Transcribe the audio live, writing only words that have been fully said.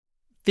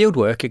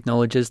Fieldwork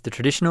acknowledges the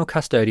traditional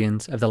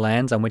custodians of the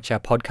lands on which our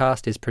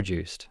podcast is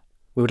produced.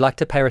 We would like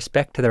to pay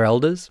respect to their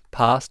elders,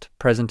 past,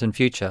 present and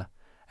future,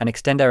 and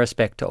extend our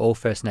respect to all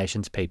First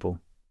Nations people.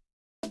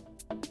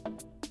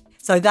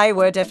 So they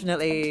were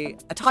definitely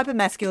a type of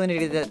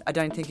masculinity that I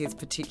don't think is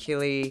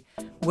particularly,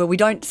 well, we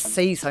don't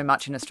see so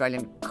much in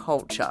Australian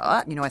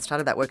culture. You know, I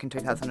started that work in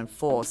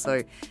 2004,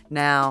 so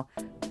now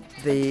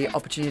the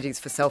opportunities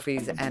for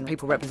selfies and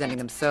people representing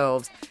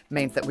themselves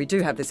means that we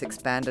do have this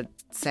expanded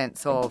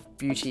sense of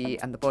beauty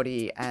and the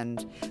body,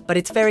 but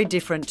it's very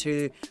different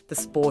to the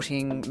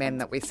sporting men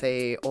that we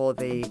see or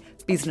the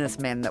business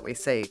men that we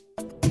see.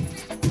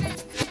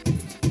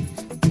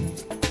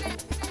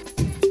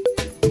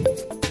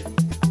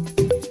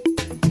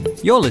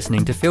 You're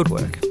listening to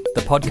Fieldwork,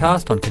 the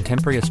podcast on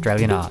contemporary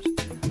Australian art.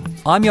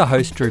 I'm your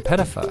host, Drew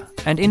Pettifer,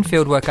 and in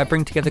Fieldwork I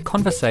bring together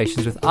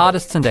conversations with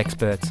artists and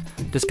experts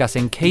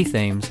discussing key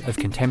themes of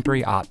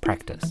contemporary art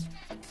practice.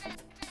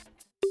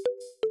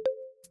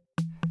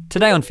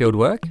 Today on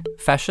Fieldwork,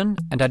 fashion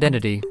and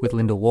identity with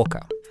Lyndall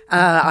Walker.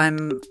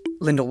 I'm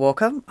Lyndall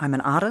Walker. I'm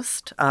an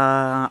artist.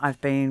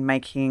 I've been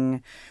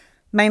making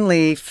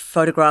mainly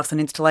photographs and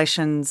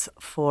installations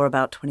for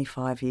about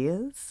 25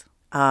 years.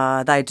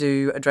 They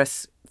do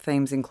address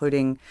themes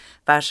including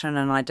fashion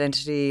and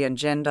identity and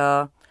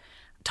gender.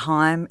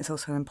 Time is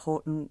also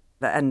important,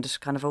 and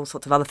kind of all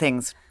sorts of other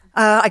things.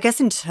 I guess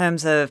in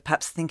terms of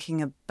perhaps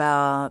thinking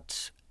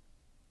about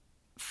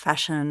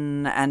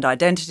fashion and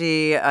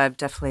identity, I'm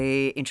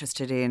definitely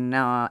interested in,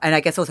 and I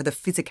guess also the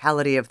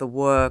physicality of the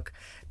work.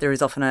 There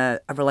is often a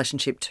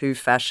relationship to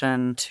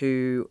fashion,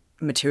 to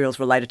materials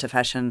related to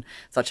fashion,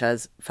 such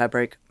as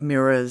fabric,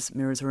 mirrors.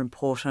 Mirrors are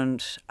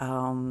important.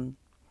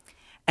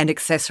 And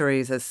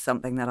accessories is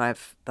something that I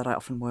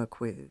often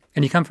work with.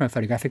 And you come from a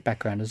photographic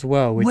background as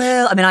well.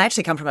 Well, I mean, I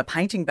actually come from a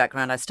painting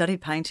background. I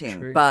studied painting,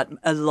 True. But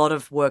a lot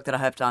of work that I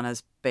have done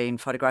has been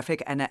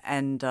photographic,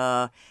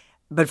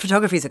 but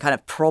photography is a kind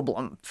of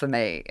problem for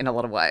me in a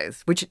lot of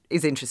ways, which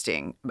is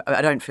interesting.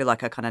 I don't feel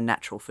like a kind of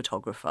natural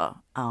photographer,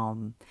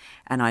 and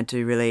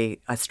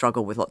I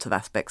struggle with lots of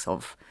aspects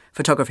of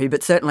photography.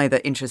 But certainly,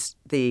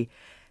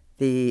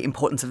 the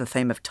importance of the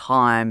theme of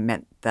time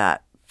meant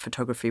that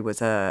photography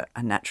was a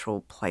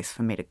natural place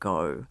for me to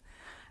go.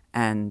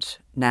 And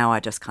now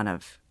I just kind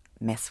of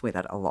mess with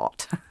it a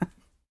lot.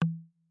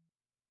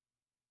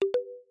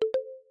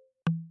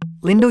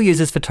 Lyndall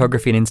uses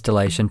photography and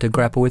installation to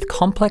grapple with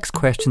complex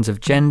questions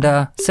of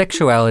gender,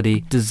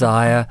 sexuality,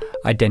 desire,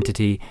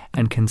 identity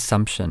and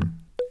consumption.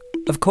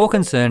 Of core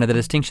concern are the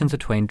distinctions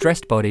between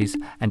dressed bodies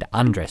and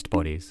undressed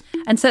bodies.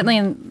 And certainly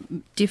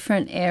in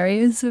different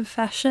areas of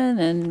fashion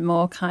and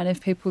more kind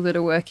of people that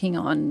are working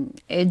on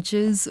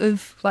edges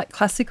of like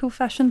classical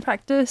fashion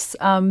practice,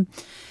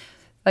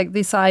 like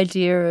this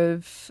idea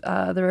of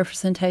the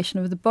representation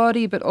of the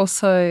body, but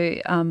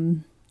also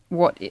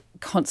what it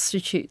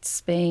constitutes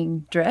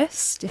being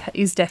dressed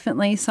is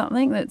definitely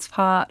something that's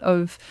part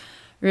of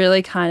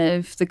really kind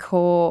of the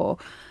core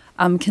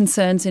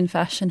concerns in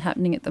fashion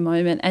happening at the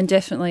moment, and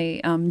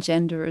definitely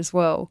gender as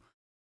well.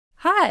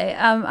 Hi,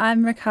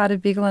 I'm Ricarda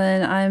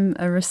Bigelow. I'm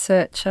a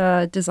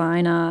researcher,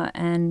 designer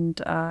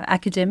and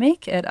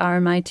academic at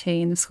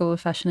RMIT in the School of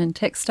Fashion and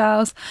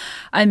Textiles.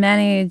 I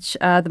manage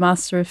the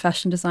Master of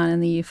Fashion Design in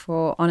the Year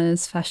 4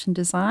 Honours Fashion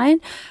Design.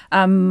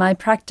 My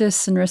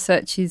practice and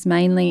research is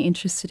mainly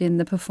interested in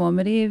the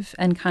performative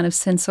and kind of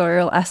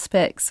sensorial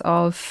aspects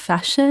of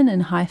fashion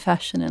and high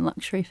fashion and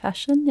luxury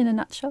fashion in a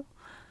nutshell.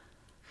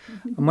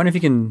 I wonder if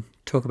you can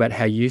talk about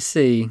how you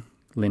see,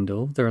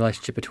 Lyndall, the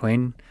relationship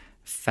between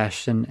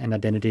fashion and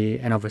identity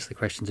and obviously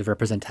questions of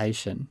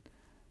representation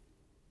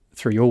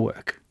through your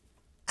work.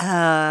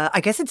 I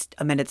guess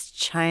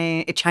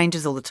it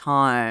changes all the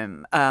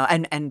time.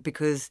 And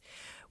because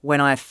when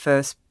I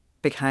first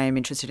became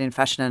interested in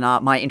fashion and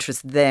art, my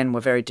interests then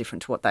were very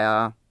different to what they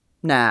are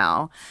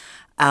now.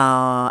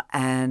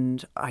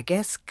 And I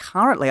guess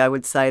currently I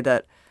would say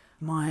that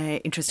my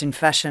interest in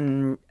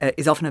fashion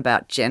is often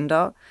about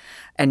gender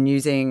and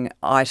using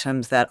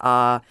items that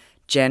are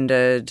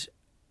gendered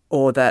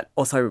or that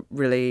also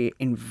really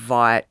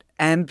invite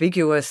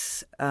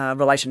ambiguous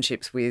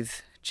relationships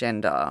with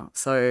gender.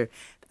 So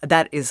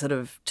that is sort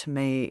of, to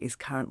me, is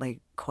currently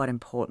quite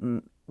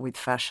important with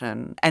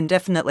fashion. And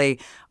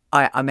definitely,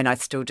 I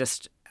still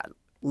just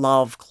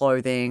love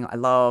clothing. I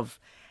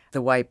love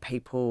the way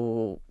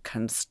people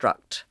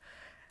construct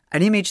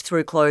an image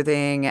through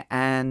clothing,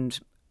 and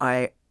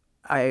I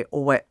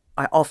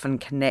often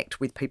connect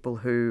with people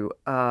who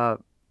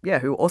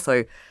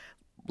also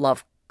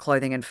love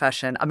clothing and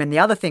fashion. I mean, the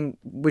other thing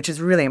which is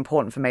really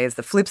important for me is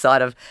the flip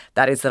side of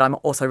that is that I'm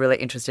also really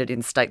interested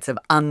in states of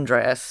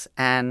undress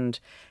and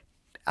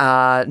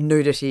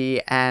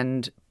nudity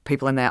and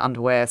people in their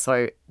underwear.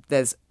 So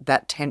there's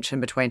that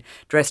tension between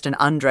dressed and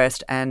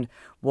undressed, and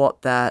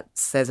what that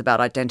says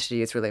about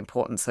identity is really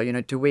important.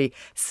 So, do we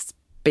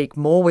speak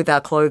more with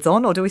our clothes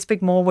on, or do we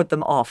speak more with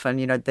them off? And,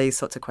 these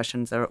sorts of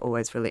questions are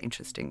always really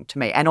interesting to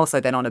me. And also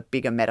then on a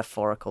bigger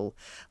metaphorical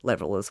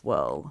level as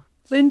well.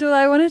 Lyndall,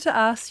 I wanted to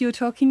ask, you were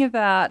talking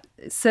about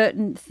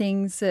certain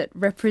things that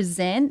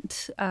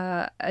represent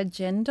a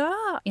gender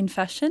in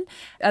fashion.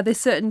 Are there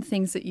certain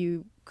things that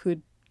you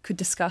could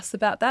discuss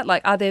about that?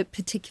 Like, are there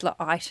particular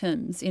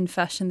items in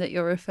fashion that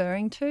you're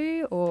referring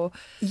to, or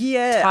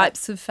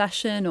types of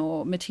fashion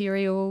or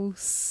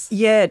materials?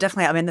 Yeah,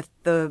 definitely. I mean,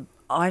 the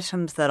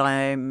items that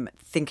I'm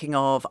thinking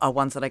of are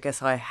ones that I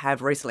guess I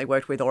have recently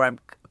worked with or I'm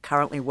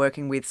currently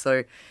working with.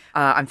 So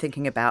I'm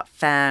thinking about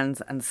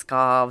fans and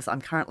scarves. I'm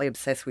currently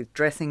obsessed with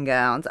dressing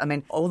gowns. I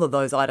mean, all of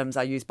those items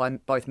are used by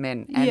both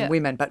men and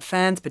women, but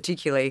fans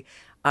particularly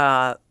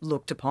are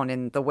looked upon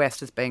in the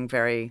West as being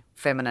very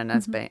feminine,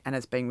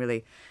 as being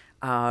really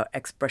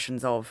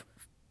expressions of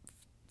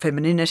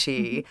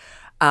femininity.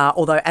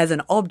 Although as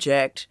an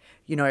object,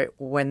 you know,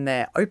 when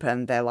they're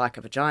open, they're like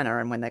a vagina,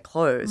 and when they're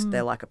closed,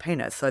 they're like a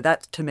penis. So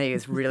that to me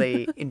is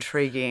really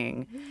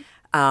intriguing.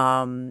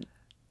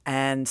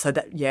 And so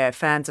that,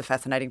 fans are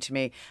fascinating to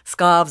me.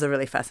 Scarves are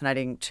really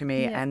fascinating to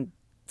me. Yeah. And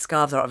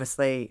scarves are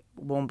obviously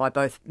worn by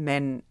both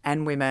men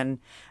and women.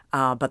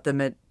 But the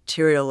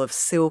material of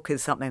silk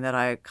is something that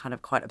I kind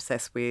of quite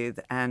obsessed with.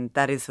 And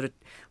that is sort of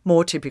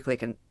more typically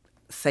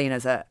seen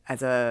as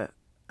a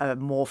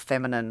more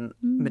feminine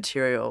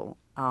material.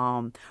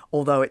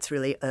 Although it's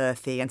really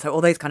earthy. And so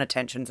all these kind of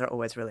tensions are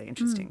always really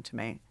interesting to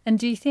me. And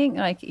do you think,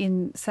 like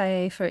in,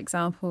 say, for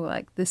example,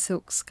 like the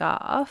silk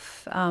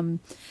scarf,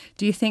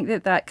 do you think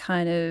that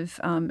kind of,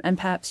 and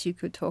perhaps you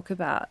could talk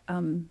about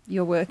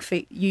your work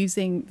for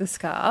using the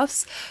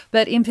scarves,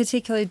 but in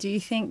particular, do you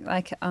think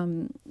like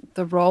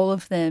the role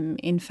of them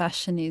in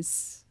fashion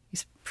is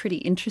pretty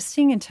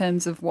interesting in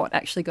terms of what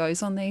actually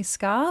goes on these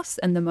scarves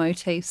and the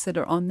motifs that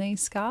are on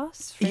these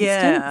scarves, for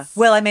instance?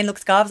 Well, I mean, look,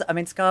 scarves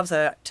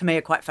are, to me,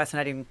 are quite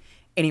fascinating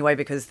anyway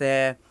because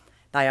they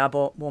are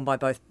worn by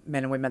both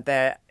men and women.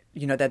 They're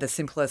the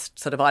simplest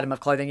sort of item of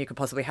clothing you could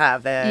possibly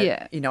have.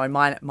 They're, and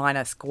mine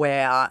are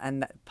square,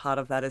 and part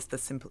of that is the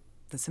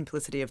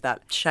simplicity of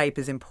that shape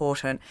is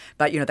important.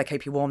 But, they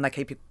keep you warm, they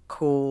keep you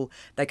cool,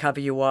 they cover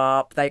you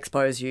up, they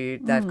expose you.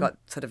 They've got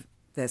sort of,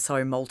 they're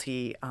so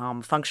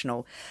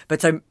functional.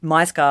 But so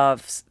my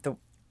scarves, the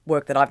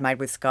work that I've made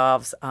with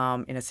scarves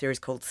in a series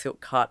called Silk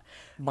Cut,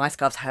 my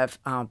scarves have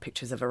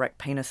pictures of erect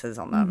penises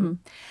on them.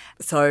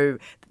 So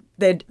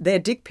they're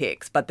dick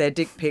pics, but they're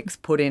dick pics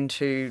put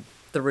into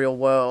the real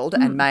world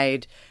and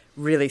made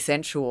really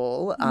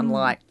sensual,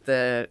 unlike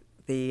the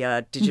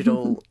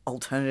digital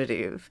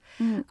alternative.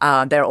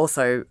 I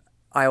also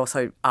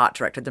art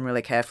directed them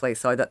really carefully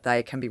so that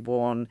they can be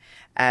worn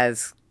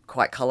as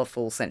quite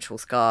colourful, sensual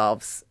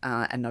scarves,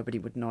 and nobody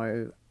would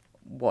know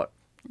what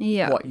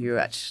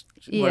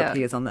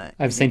appears on there.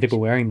 I've seen people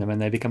wearing them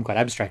and they become quite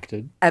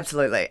abstracted.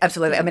 Absolutely.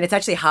 I mean, it's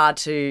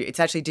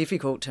actually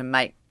difficult to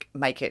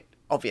make it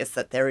obvious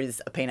that there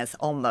is a penis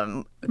on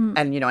them,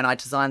 and and I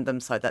designed them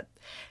so that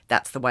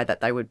that's the way that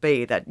they would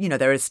be. That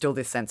there is still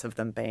this sense of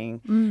them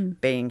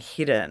being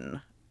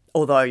hidden,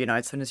 although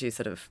as soon as you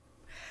sort of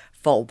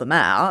fold them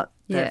out,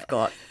 they've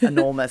got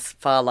enormous,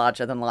 far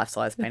larger than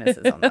life-size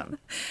penises on them.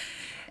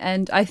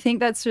 And I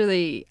think that's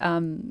really,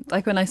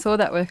 like when I saw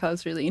that work, I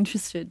was really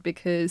interested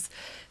because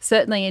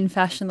certainly in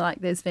fashion,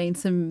 like there's been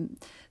some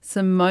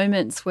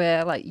moments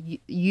where like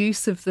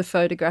use of the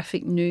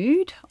photographic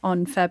nude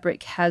on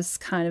fabric has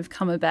kind of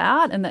come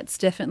about, and that's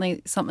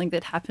definitely something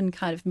that happened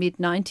kind of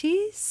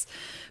mid-90s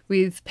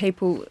with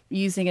people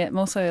using it,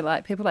 more so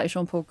like people like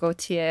Jean-Paul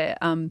Gaultier.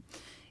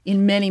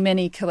 In many,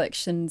 many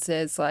collections,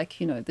 there's like,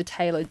 the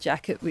tailored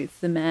jacket with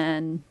the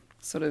man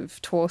sort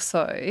of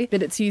torso,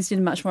 but it's used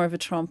in much more of a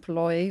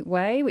trompe-l'oeil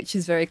way, which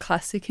is very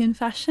classic in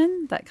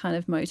fashion, that kind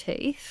of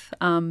motif,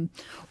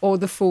 or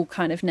the full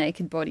kind of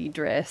naked body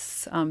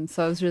dress.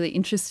 So I was really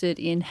interested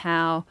in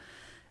how,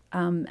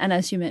 and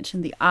as you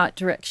mentioned, the art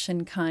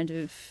direction kind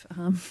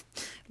of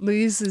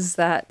loses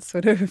that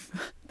sort of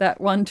that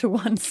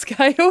one-to-one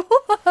scale.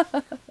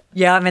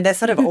 Yeah, I mean, there's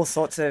sort of all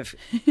sorts of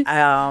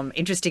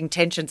interesting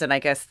tensions, and I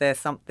guess there's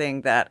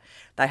something that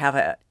they have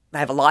a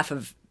life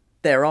of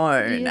their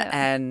own,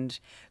 and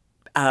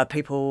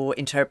people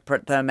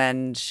interpret them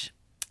and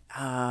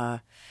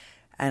I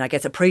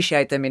guess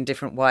appreciate them in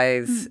different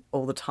ways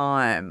all the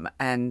time.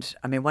 And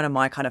I mean, one of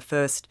my kind of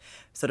first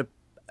sort of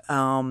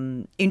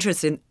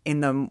interest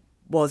in them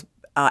was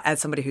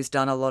as somebody who's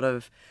done a lot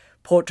of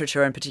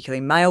portraiture, and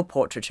particularly male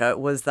portraiture,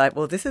 was that,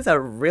 well, this is a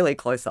really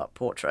close-up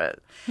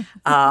portrait.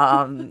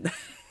 And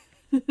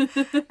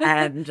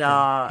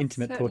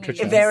intimate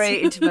portraiture.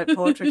 Very intimate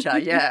portraiture,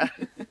 yeah.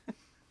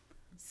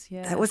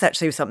 That was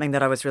actually something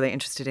that I was really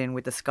interested in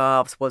with the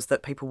scarves, was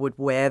that people would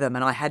wear them.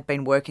 And I had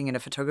been working in a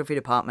photography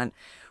department.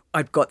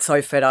 I got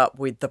so fed up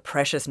with the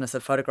preciousness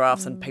of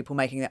photographs and people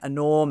making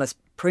enormous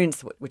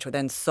prints, which were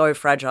then so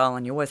fragile,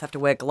 and you always have to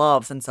wear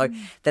gloves. And so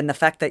then the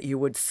fact that you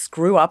would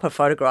screw up a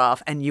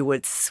photograph and you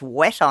would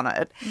sweat on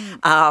it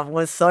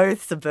was so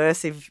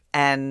subversive.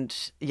 And,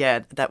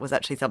 that was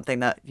actually something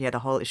that, the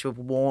whole issue of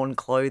worn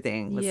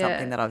clothing was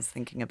something that I was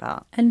thinking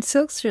about. And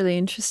silk's really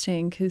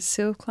interesting because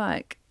silk,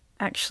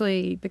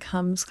 actually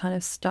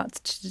starts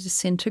to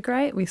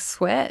disintegrate with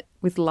sweat,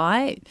 with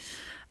light.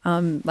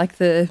 like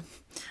the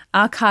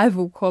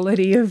archival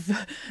quality of,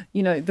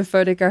 the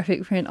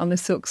photographic print on the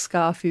silk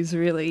scarf is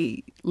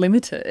really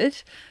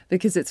limited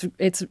because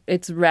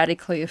it's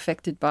radically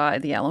affected by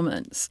the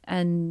elements,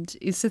 and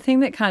it's the thing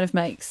that kind of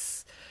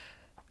makes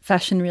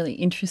fashion really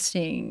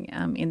interesting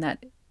in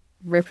that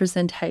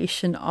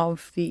representation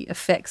of the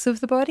effects of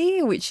the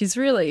body, which is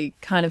really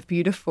kind of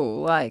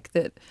beautiful, like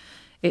that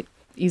it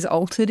is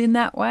altered in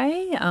that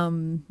way,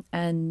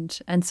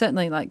 and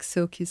certainly like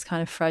silk is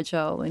kind of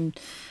fragile, and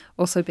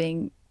also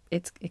being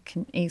it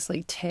can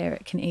easily tear,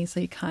 it can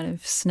easily kind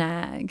of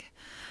snag.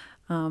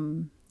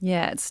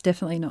 It's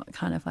definitely not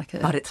kind of like a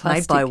But it's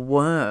plastic. made by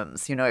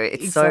worms,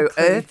 it's Exactly.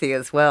 so earthy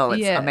as well.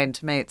 Yeah. I mean,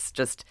 to me, it's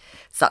just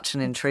such an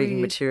intriguing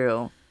weird.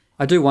 material.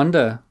 I do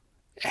wonder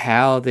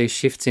how these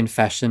shifts in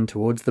fashion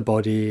towards the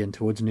body and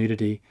towards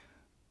nudity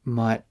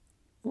might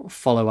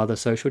follow other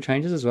social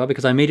changes as well,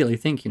 because I immediately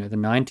think, the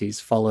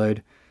 90s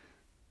followed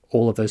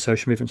all of those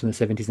social movements from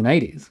the 70s and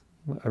 80s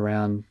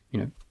around,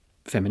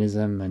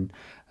 feminism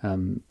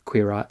and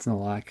queer rights and the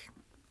like.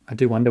 I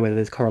do wonder whether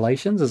there's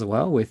correlations as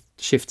well with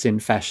shifts in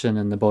fashion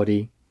and the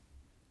body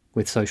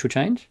with social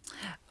change.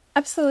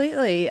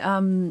 Absolutely.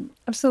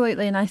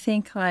 Absolutely. And I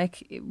think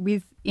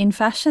in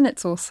fashion,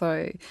 it's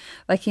also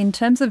like in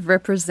terms of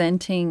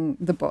representing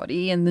the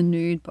body and the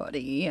nude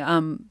body,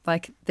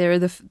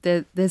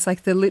 there's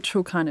like the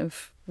literal kind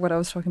of what I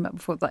was talking about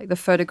before, like the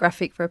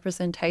photographic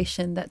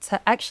representation that's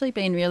actually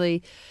been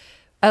really,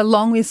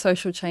 along with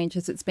social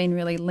changes, it's been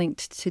really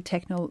linked to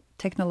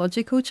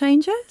technological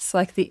changes,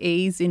 like the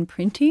ease in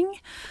printing,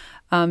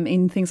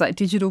 in things like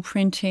digital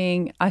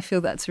printing. I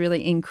feel that's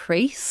really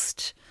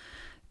increased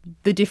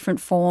the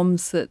different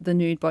forms that the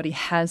nude body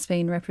has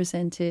been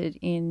represented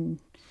in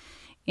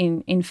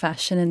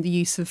fashion, and the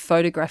use of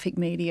photographic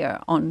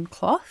media on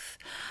cloth.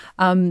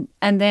 And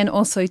then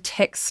also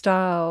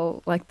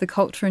textile, like the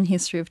culture and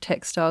history of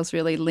textiles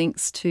really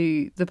links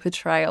to the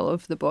portrayal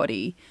of the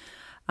body,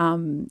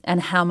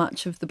 and how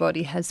much of the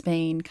body has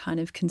been kind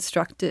of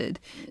constructed.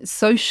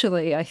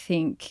 Socially, I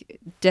think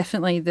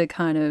definitely the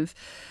kind of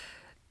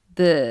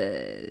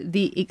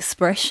the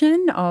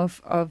expression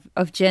of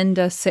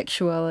gender,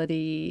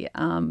 sexuality,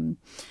 and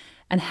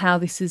how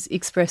this is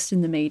expressed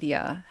in the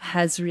media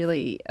has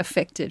really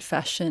affected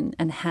fashion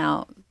and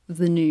how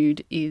the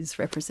nude is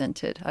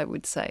represented, I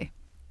would say.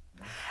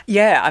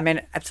 Yeah, I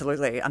mean,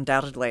 absolutely,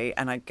 undoubtedly.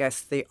 And I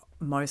guess the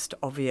most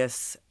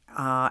obvious,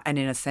 and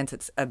in a sense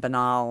it's a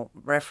banal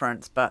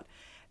reference, but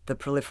the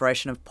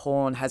proliferation of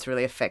porn has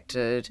really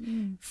affected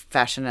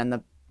fashion and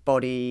the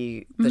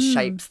body, the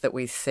shapes that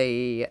we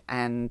see,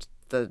 and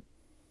the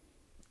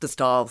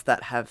styles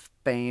that have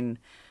been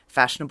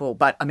fashionable.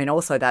 But I mean,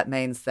 also that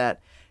means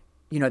that,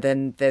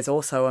 then there's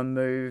also a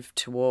move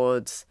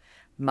towards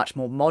much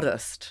more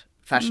modest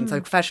fashion. So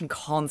fashion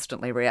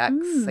constantly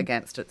reacts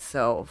against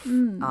itself.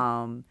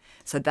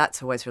 So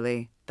that's always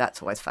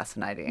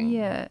fascinating.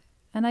 Yeah.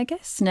 And I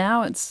guess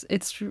now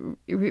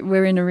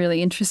we're in a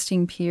really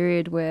interesting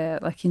period where,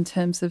 like, in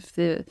terms of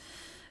the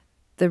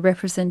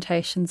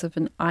representations of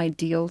an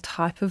ideal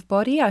type of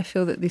body, I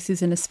feel that this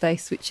is in a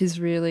space which is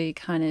really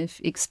kind of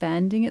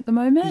expanding at the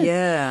moment.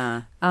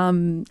 Yeah.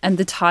 And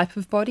the type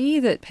of body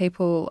that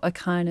people are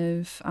kind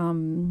of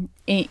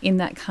in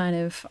that kind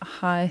of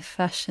high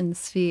fashion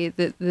sphere,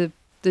 that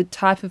the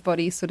type of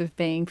body sort of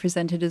being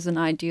presented as an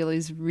ideal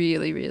is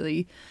really,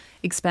 really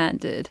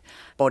expanded.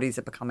 Bodies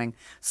are becoming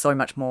so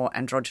much more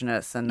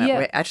androgynous, and Yeah.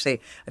 we're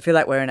actually, I feel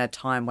like we're in a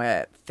time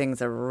where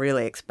things are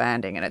really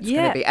expanding, and it's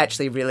going to be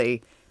actually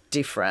really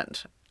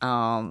different.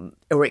 Or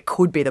it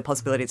could be, the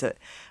possibilities that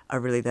are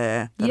really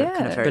there that are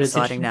kind of very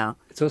exciting now.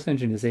 It's also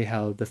interesting to see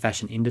how the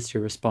fashion industry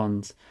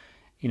responds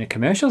in a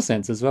commercial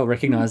sense as well,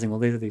 recognising, well,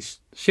 these are these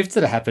shifts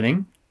that are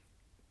happening,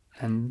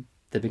 and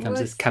there becomes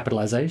this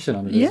capitalisation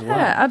on it as well.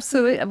 Yeah,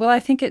 absolutely. Well, I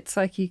think it's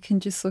like you can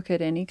just look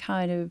at any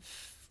kind of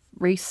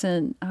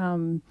recent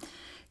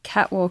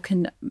catwalk,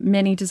 and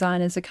many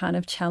designers are kind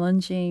of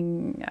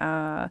challenging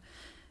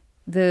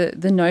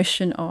the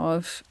notion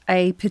of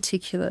a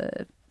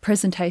particular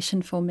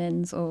presentation for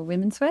men's or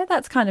women's wear.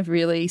 That's kind of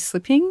really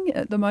slipping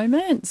at the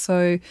moment.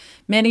 So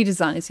many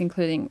designers,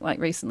 including like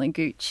recently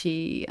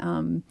Gucci,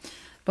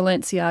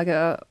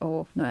 Balenciaga,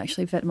 or no,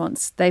 actually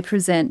Vetements, they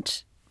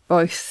present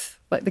both,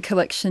 like the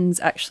collections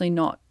actually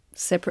not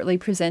separately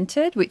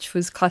presented, which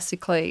was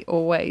classically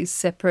always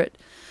separate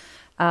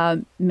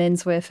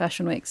menswear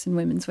fashion weeks and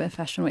women's wear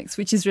fashion weeks,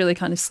 which is really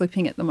kind of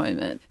slipping at the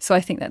moment. So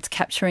I think that's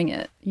capturing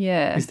it.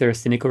 Yeah. Is there a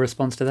cynical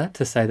response to that,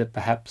 to say that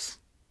perhaps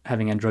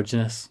having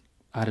androgynous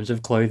items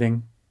of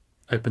clothing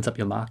opens up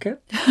your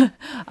market?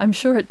 I'm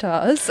sure it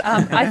does.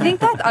 I think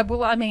that,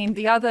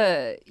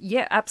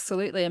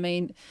 absolutely. I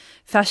mean,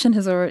 fashion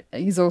has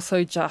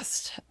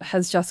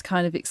just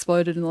kind of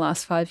exploded in the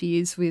last 5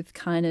 years with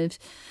kind of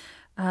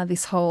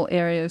this whole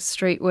area of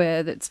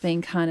streetwear that's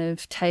been kind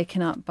of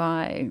taken up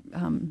by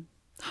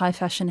high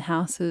fashion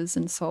houses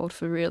and sold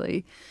for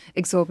really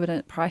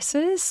exorbitant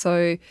prices.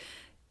 So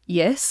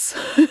yes,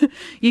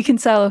 you can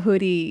sell a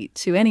hoodie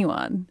to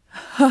anyone.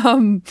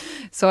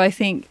 So I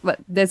think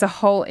there's a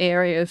whole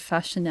area of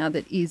fashion now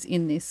that is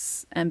in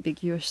this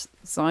ambiguous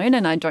zone,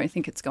 and I don't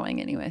think it's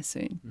going anywhere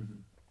soon. Mm-hmm.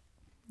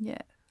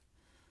 Yeah.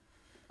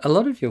 A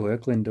lot of your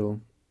work,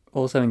 Lyndall,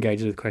 also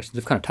engages with questions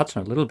we've kind of touched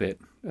on a little bit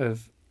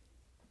of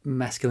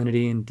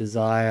masculinity and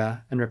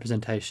desire and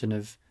representation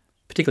of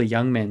particularly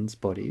young men's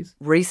bodies.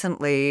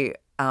 Recently,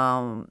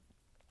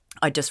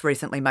 I just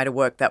recently made a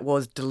work that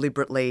was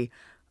deliberately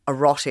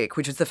erotic,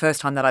 which is the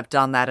first time that I've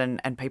done that,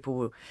 and people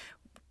will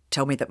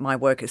tell me that my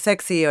work is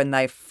sexy and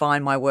they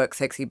find my work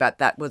sexy, but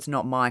that was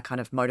not my kind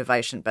of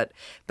motivation. But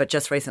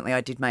just recently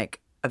I did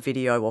make a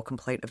video or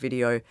complete a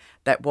video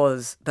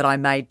that I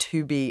made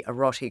to be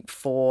erotic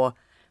for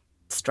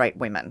straight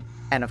women.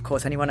 And of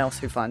course anyone else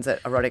who finds it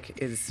erotic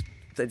is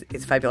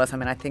fabulous. I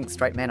mean, I think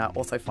straight men are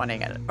also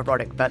finding it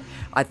erotic, but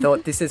I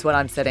thought this is what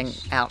I'm setting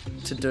out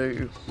to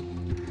do.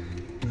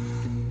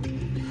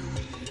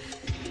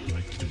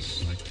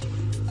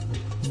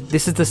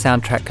 This is the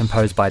soundtrack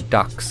composed by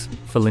Dux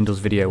for Lyndall's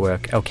video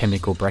work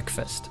Alchemical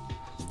Breakfast.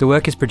 The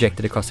work is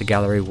projected across a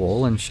gallery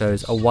wall and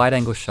shows a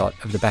wide-angle shot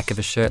of the back of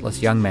a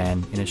shirtless young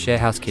man in a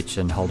sharehouse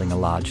kitchen holding a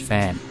large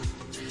fan.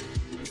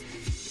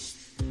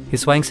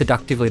 He's swaying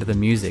seductively to the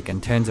music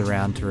and turns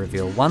around to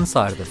reveal one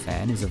side of the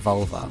fan is a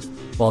vulva,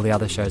 while the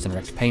other shows an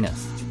erect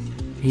penis.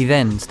 He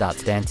then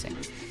starts dancing.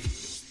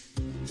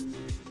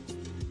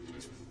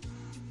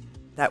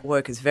 That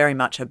work is very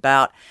much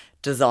about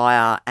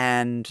desire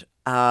and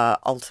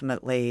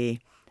ultimately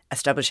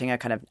establishing a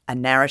kind of a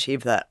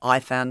narrative that I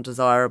found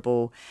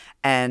desirable.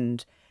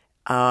 And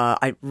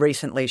I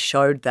recently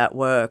showed that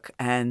work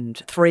and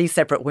 3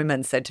 separate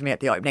women said to me at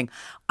the opening,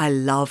 "I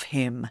love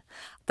him."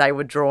 They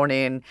were drawn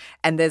in,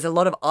 and there's a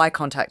lot of eye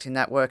contact in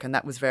that work, and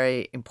that was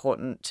very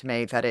important to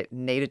me, that it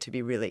needed to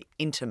be really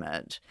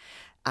intimate.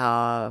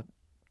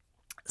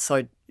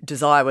 So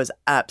desire was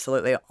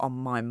absolutely on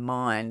my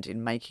mind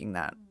in making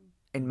that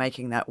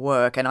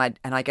work, and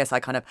I guess I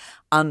kind of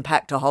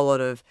unpacked a whole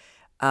lot of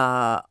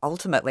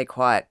ultimately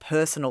quite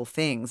personal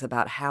things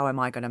about how am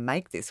I going to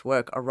make this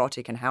work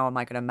erotic and how am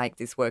I going to make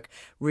this work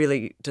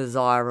really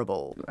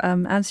desirable.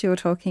 As you were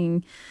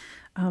talking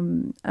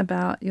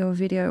about your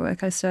video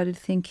work, I started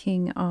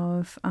thinking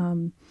of,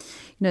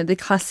 the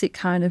classic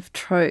kind of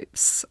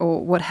tropes,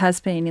 or what has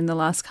been in the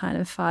last kind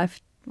of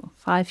 5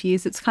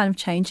 years. It's kind of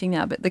changing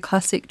now, but the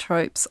classic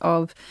tropes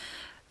of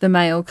the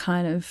male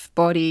kind of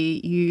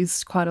body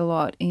used quite a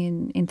lot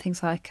in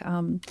things like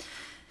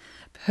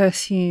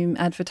perfume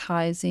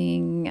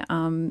advertising,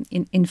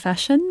 in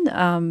fashion,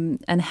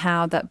 and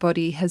how that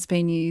body has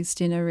been used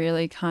in a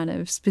really kind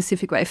of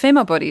specific way.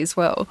 Female body as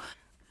well.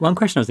 One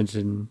question I was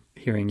interested in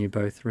hearing you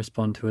both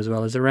respond to as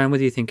well is around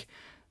whether you think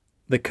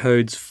the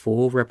codes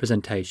for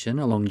representation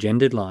along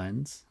gendered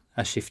lines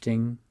are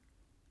shifting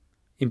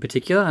in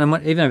particular. And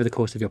even over the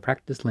course of your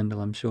practice, Lyndall,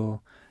 I'm sure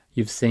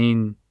you've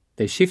seen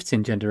there's shifts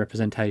in gender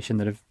representation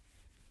that have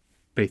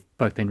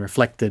both been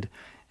reflected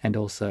and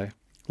also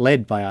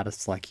led by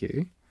artists like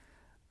you.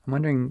 I'm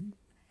wondering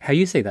how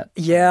you see that.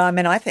 Yeah, I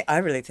mean, I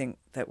really think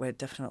that we're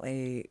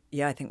definitely,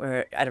 I think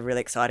we're at a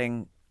really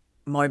exciting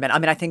moment. I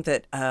mean, I think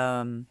that,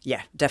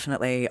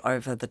 definitely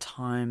over the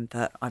time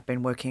that I've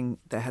been working,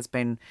 there has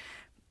been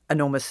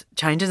enormous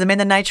changes. I mean,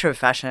 the nature of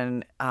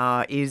fashion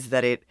is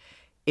that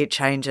it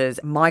changes.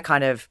 My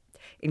kind of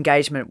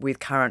engagement with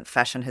current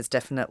fashion has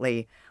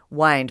definitely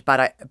waned,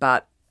 but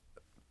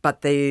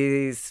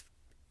these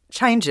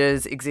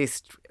changes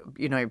exist,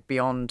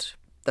 beyond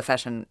the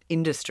fashion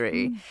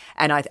industry.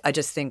 And I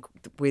just think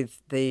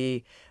with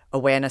the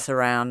awareness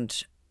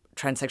around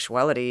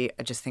transsexuality,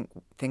 I just think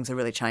things are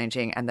really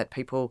changing, and that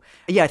people,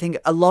 I think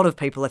a lot of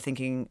people are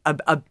thinking,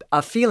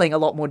 are feeling a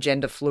lot more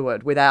gender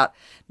fluid without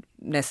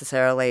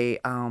necessarily,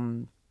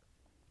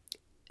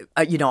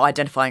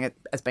 identifying it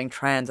as being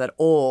trans at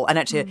all. And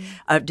actually,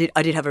 I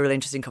did have a really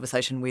interesting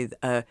conversation with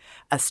a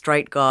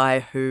straight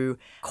guy who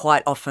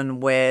quite often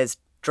wears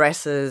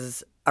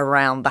dresses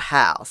around the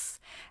house,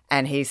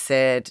 and he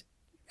said,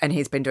 and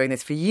he's been doing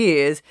this for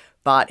years,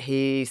 but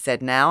he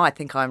said, now I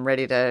think I'm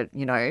ready to,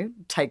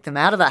 take them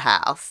out of the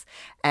house.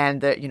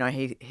 And that,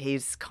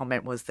 his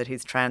comment was that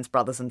his trans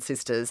brothers and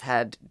sisters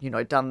had,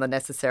 done the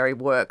necessary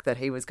work that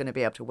he was going to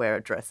be able to wear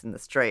a dress in the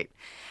street.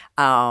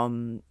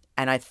 And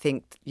I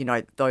think,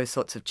 those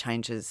sorts of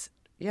changes,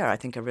 I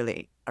think are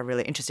really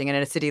interesting. And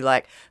in a city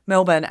like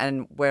Melbourne,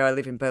 and where I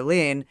live in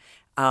Berlin,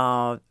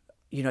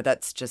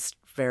 that's just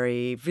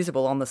very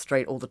visible on the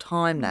street all the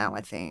time now, I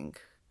think.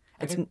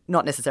 It's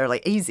not necessarily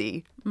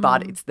easy,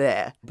 but it's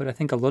there. But I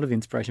think a lot of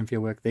inspiration for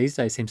your work these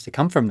days seems to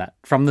come from that,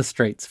 from the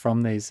streets,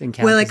 from these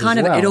encounters.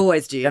 Well, it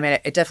always did. I mean,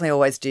 it definitely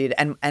always did.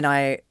 And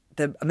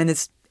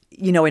it's,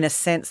 in a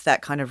sense,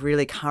 that kind of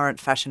really current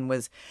fashion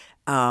was,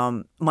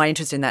 my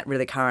interest in that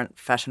really current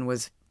fashion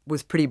was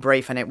was pretty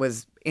brief, and it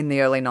was in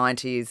the early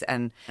 90s,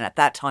 and at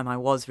that time I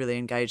was really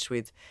engaged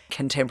with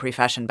contemporary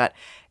fashion, but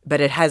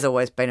it has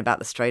always been about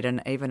the street,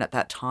 and even at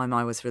that time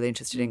I was really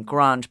interested in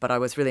grunge, but I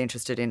was really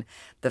interested in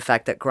the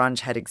fact that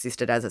grunge had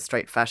existed as a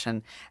street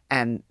fashion,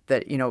 and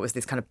that, you know, it was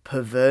this kind of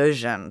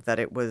perversion that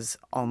it was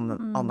on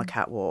the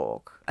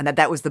catwalk, and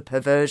that was the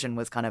perversion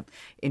was kind of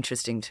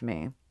interesting to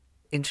me.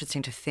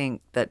 Interesting to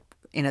think that,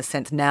 in a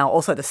sense, now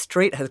also the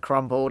street has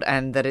crumbled,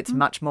 and that it's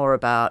much more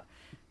about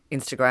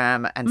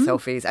Instagram and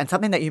selfies, and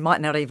something that you might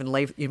not even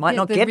leave. You might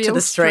not get to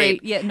the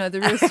street. Yeah, no, the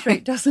real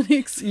street doesn't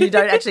exist. You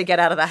don't actually get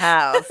out of the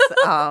house.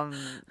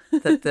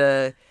 That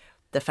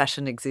the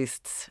fashion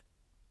exists.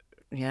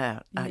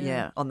 On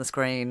the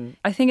screen.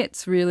 I think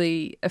it's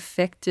really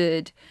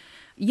affected,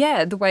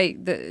 the way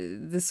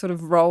the sort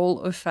of role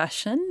of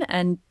fashion,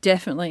 and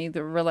definitely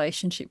the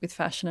relationship with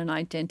fashion and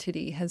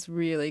identity has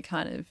really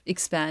kind of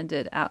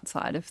expanded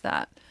outside of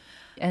that.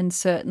 And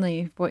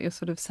certainly what you're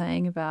sort of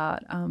saying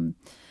about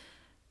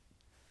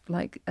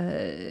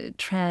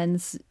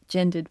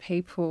transgendered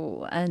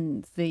people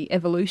and the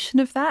evolution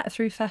of that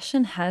through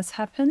fashion has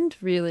happened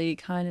really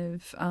kind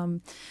of,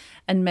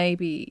 and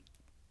maybe,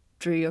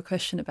 Drew, your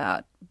question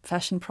about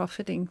fashion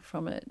profiting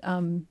from it,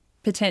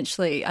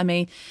 potentially. I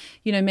mean,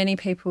 you know, many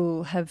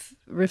people have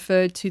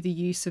referred to the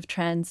use of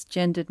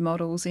transgendered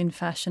models in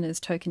fashion as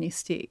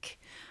tokenistic,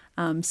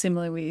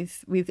 similar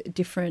with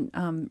different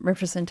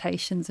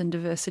representations and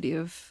diversity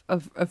of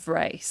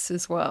race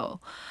as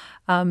well.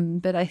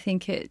 But I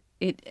think it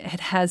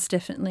has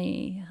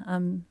definitely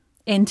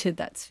entered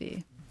that sphere.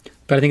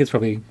 But I think it's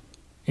probably,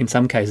 in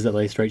some cases at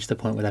least, reached the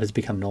point where that has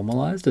become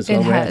normalised as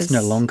well, where it's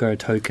no longer a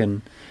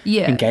token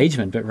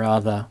engagement, but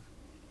rather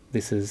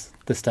this is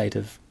the state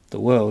of the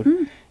world.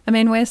 I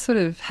mean, we're sort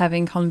of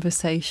having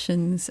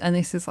conversations, and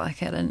this is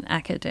like at an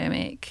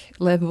academic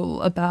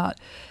level, about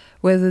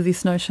whether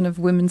this notion of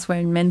women's wear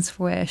and men's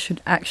wear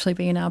should actually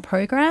be in our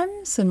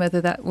programs, and whether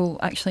that will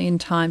actually in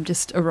time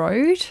just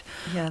erode.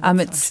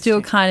 It's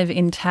still kind of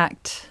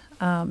intact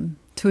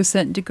to a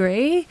certain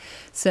degree.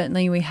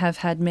 Certainly we have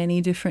had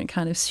many different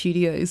kind of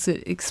studios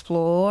that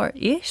explore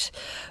it,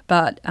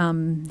 but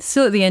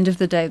still at the end of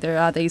the day there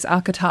are these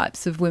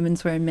archetypes of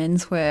women's wear and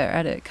men's wear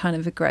at a kind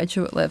of a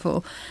graduate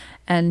level.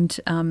 And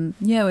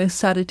we've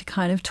started to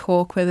kind of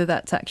talk whether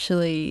that's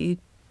actually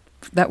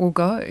that will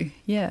go.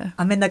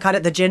 I mean,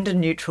 the gender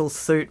neutral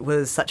suit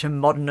was such a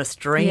modernist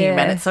dream,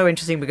 and it's so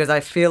interesting because I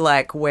feel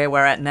like where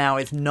we're at now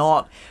is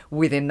not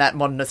within that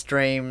modernist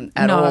dream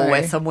at all.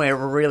 We're somewhere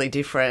really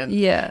different.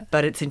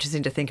 But it's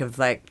interesting to think of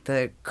like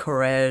the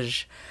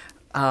Courage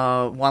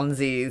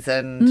onesies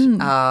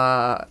and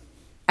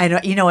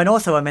and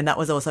also, I mean, that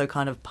was also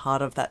kind of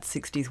part of that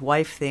 60s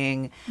waif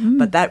thing,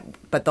 but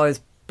those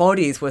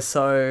bodies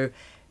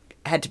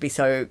had to be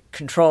so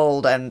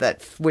controlled, and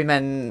that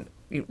women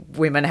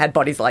had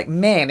bodies like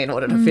men in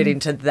order to fit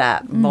into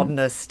that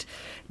modernist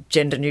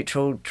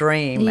gender-neutral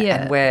dream,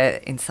 and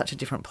we're in such a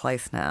different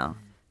place now.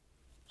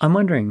 I'm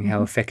wondering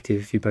how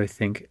effective you both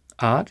think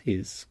art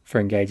is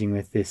for engaging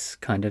with this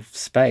kind of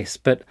space,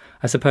 but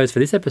I suppose for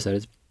this episode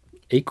it's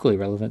equally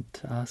relevant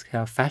to ask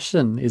how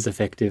fashion is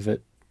effective at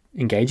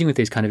engaging with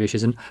these kind of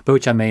issues, and by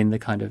which I mean the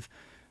kind of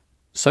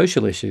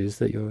social issues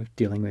that you're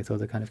dealing with, or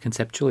the kind of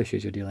conceptual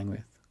issues you're dealing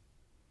with.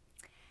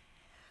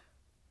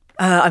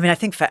 I mean, I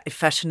think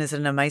fashion is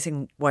an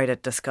amazing way to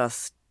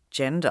discuss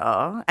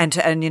gender and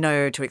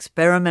to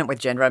experiment with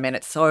gender. I mean,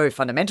 it's so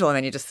fundamental. I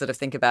mean, you just sort of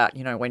think about,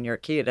 when you're a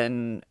kid,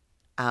 and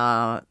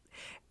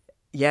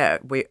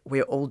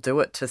we all do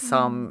it to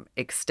some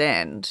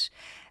extent.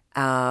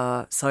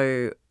 I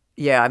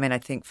mean, I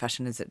think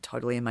fashion is a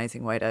totally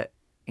amazing way to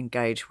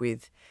engage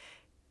with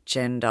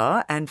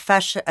gender, and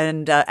fashion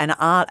and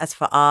art. As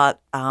for art,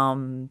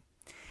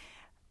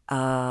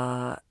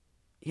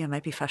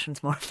 maybe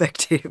fashion's more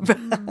effective.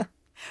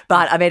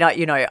 But I mean,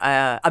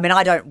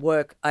 I don't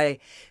work. I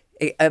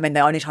mean,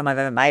 the only time I've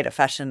ever made a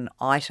fashion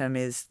item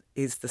is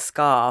the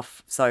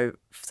scarf. So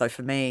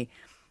for me,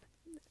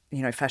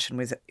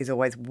 fashion is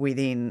always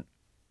within,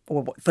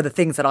 or for the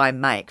things that I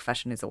make,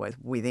 fashion is always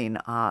within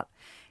art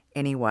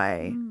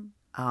anyway.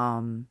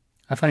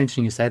 I find it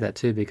interesting you say that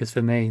too, because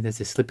for me, there's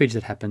this slippage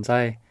that happens.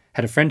 I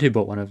had a friend who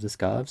bought one of the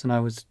scarves, and I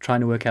was trying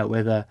to work out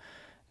whether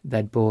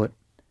they'd bought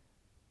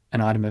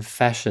an item of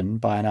fashion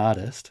by an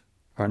artist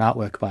or an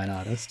artwork by an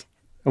artist,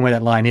 and where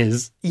that line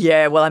is.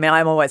 Yeah, well, I mean,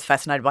 I'm always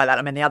fascinated by that.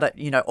 I mean, the other,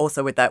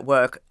 also with that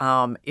work,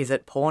 is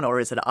it porn or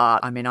is it art?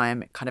 I mean, I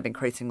am kind of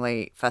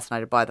increasingly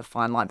fascinated by the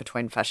fine line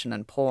between fashion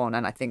and porn,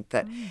 and I think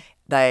that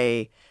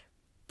they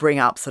bring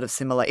up sort of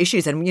similar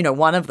issues, and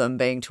one of them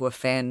being to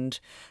offend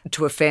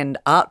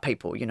art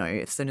people.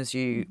 As soon as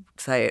you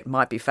say it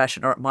might be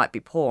fashion or it might be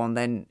porn,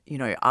 then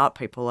art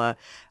people are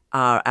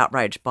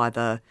outraged by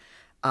the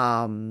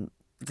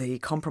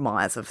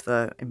compromise of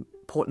the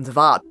importance of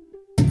art.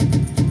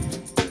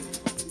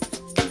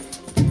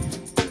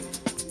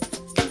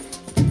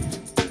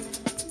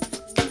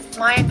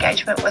 My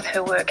engagement with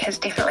her work has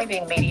definitely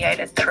been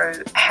mediated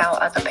through how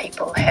other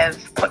people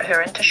have put her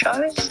into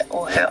shows,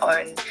 or her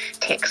own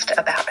text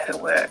about her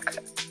work.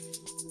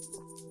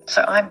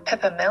 So I'm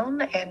Pippa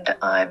Milne, and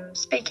I'm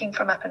speaking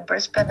from up in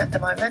Brisbane at the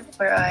moment,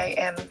 where I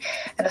am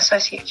an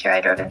Associate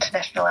Curator of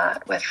International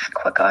Art with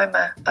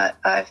Quagoma, but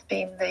I've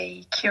been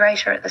the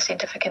Curator at the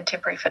Centre for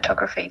Contemporary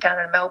Photography down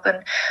in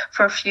Melbourne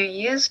for a few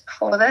years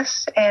before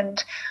this,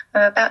 and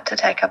I'm about to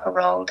take up a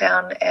role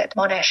down at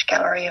Monash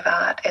Gallery of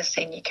Art as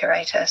Senior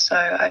Curator. So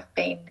I've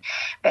been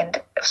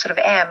and sort of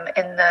am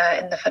in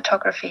the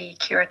photography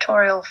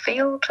curatorial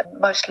field,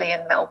 mostly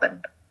in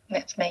Melbourne.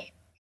 That's me.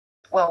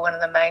 Well, one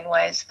of the main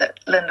ways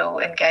that Lyndall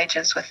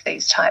engages with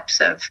these types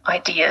of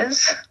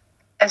ideas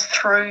is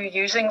through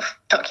using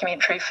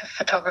documentary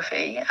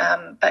photography,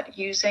 but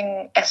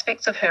using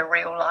aspects of her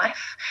real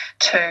life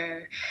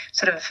to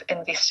sort of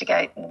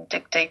investigate and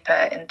dig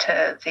deeper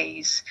into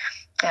these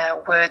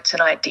words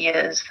and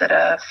ideas that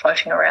are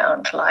floating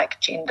around, like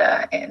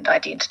gender and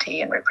identity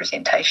and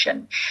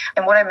representation.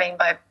 And what I mean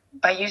by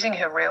using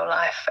her real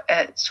life,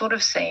 it sort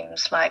of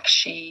seems like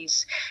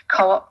she's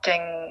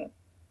co-opting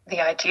the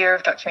idea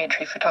of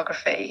documentary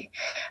photography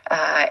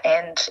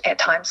and at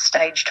times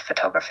staged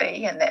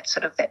photography, and that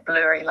sort of that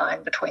blurry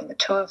line between the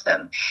two of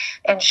them.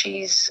 And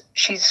she's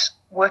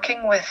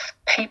working with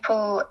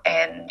people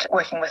and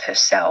working with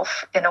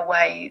herself in a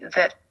way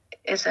that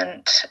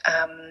isn't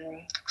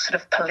sort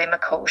of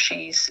polemical.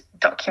 She's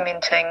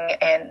documenting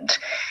and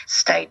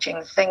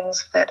staging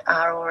things that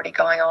are already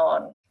going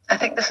on. I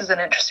think this is an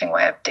interesting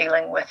way of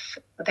dealing with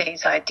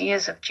these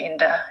ideas of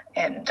gender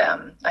and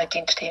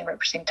identity and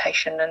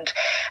representation, and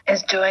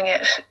is doing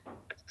it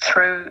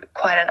through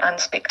quite an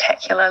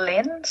unspectacular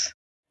lens.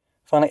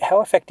 Finally, how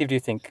effective do you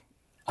think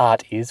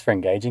art is for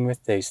engaging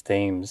with these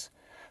themes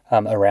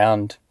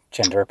around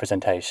gender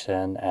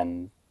representation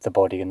and the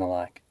body and the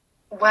like?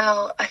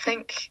 Well, I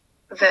think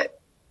that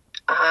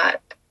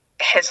art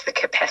has the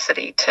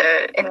capacity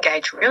to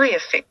engage really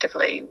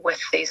effectively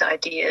with these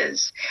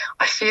ideas.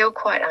 I feel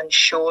quite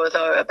unsure,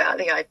 though, about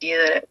the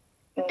idea that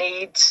it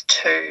needs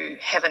to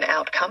have an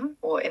outcome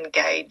or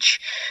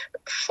engage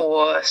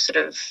for sort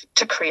of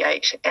to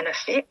create an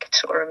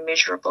effect or a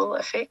measurable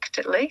effect,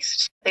 at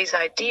least. These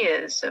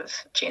ideas of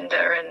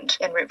gender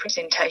and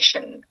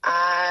representation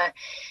are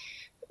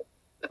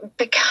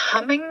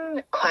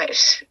becoming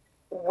quite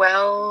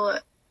well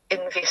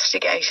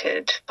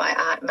investigated by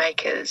art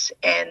makers,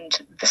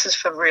 and this is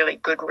for really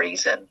good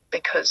reason,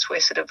 because we're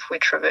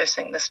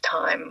traversing this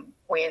time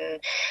when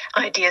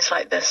ideas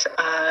like this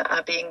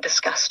are being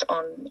discussed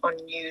on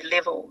new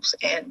levels,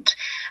 and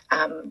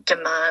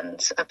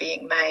demands are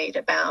being made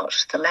about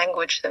the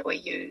language that we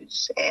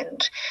use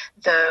and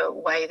the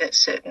way that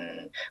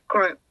certain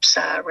groups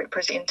are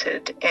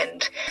represented.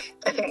 And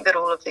I think that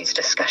all of these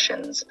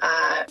discussions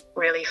are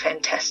really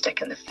fantastic,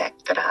 and the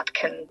fact that art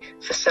can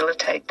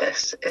facilitate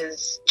this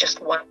is just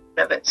one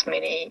of its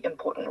many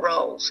important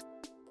roles.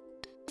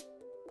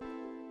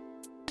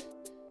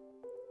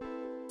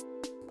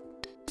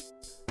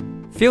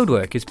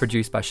 Fieldwork is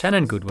produced by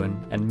Shannon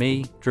Goodwin and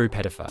me, Drew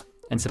Pettifer,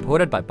 and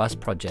supported by Bus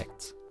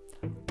Projects.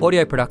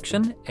 Audio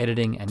production,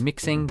 editing and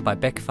mixing by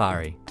Beck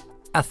Fari.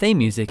 Our theme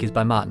music is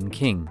by Martin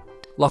King.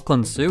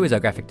 Lachlan Sue is our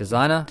graphic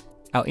designer.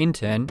 Our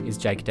intern is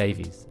Jake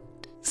Davies.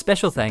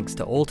 Special thanks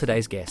to all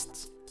today's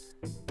guests.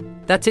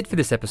 That's it for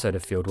this episode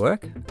of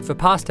Fieldwork. For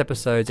past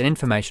episodes and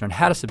information on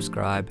how to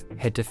subscribe,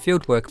 head to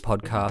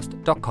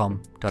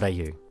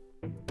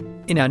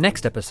fieldworkpodcast.com.au. In our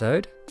next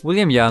episode,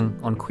 William Young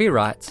on queer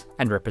rights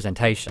and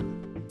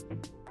representation.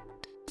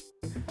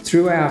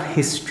 Throughout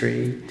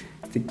history,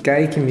 the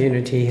gay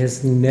community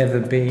has never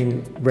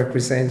been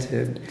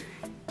represented.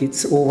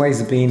 It's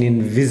always been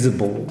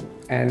invisible,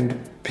 and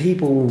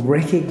people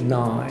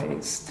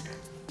recognised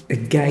a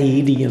gay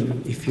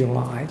idiom, if you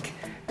like,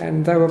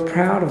 and they were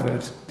proud of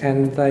it,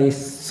 and they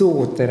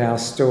thought that our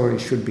story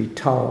should be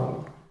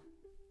told.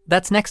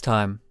 That's next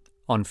time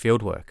on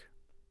Fieldwork.